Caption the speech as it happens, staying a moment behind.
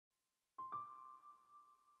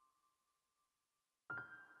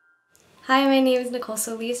Hi, my name is Nicole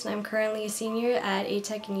Solis and I'm currently a senior at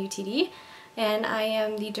ATech and UTD, and I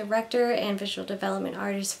am the director and visual development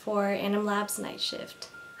artist for Anim Lab's Night Shift.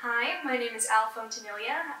 Hi, my name is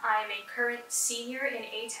Fontanilla. I'm a current senior in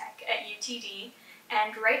ATech at UTD,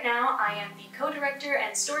 and right now I am the co-director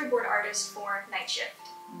and storyboard artist for Night Shift.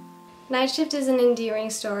 Night Shift is an endearing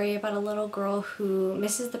story about a little girl who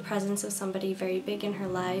misses the presence of somebody very big in her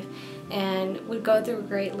life and would go through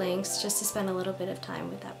great lengths just to spend a little bit of time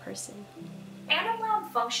with that person. Anim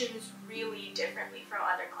Lab functions really differently from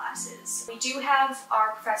other classes. We do have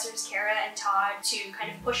our professors Kara and Todd to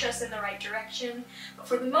kind of push us in the right direction, but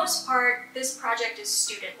for the most part this project is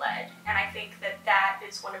student-led, and I think that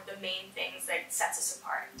is one of the main things that sets us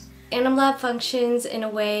apart. Anim Lab functions in a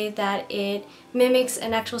way that it mimics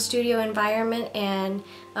an actual studio environment and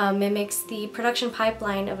mimics the production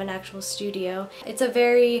pipeline of an actual studio. It's a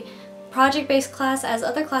very project-based class, as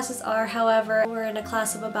other classes are. However, we're in a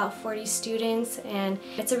class of about 40 students and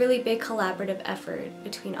it's a really big collaborative effort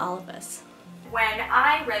between all of us. When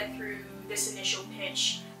I read through this initial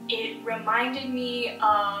pitch, it reminded me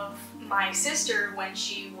of my sister when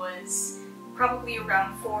she was probably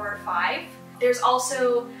around 4 or 5. There's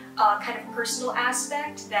also a kind of personal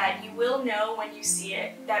aspect that you will know when you see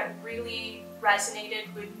it that really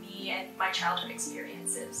resonated with me and my childhood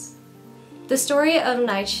experiences. The story of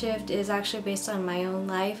Night Shift is actually based on my own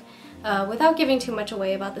life. Without giving too much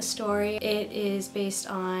away about the story, it is based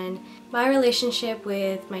on my relationship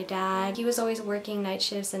with my dad. He was always working night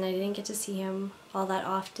shifts and I didn't get to see him all that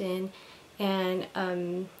often, and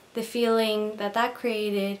the feeling that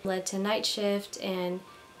created led to Night Shift, and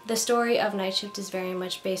the story of Night Shift is very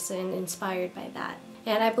much based and inspired by that.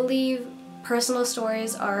 And I believe personal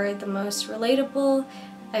stories are the most relatable.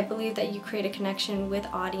 I believe that you create a connection with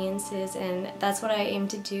audiences, and that's what I aim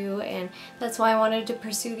to do, and that's why I wanted to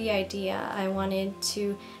pursue the idea. I wanted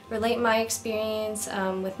to relate my experience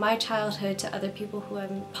with my childhood to other people who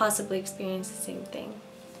have possibly experienced the same thing.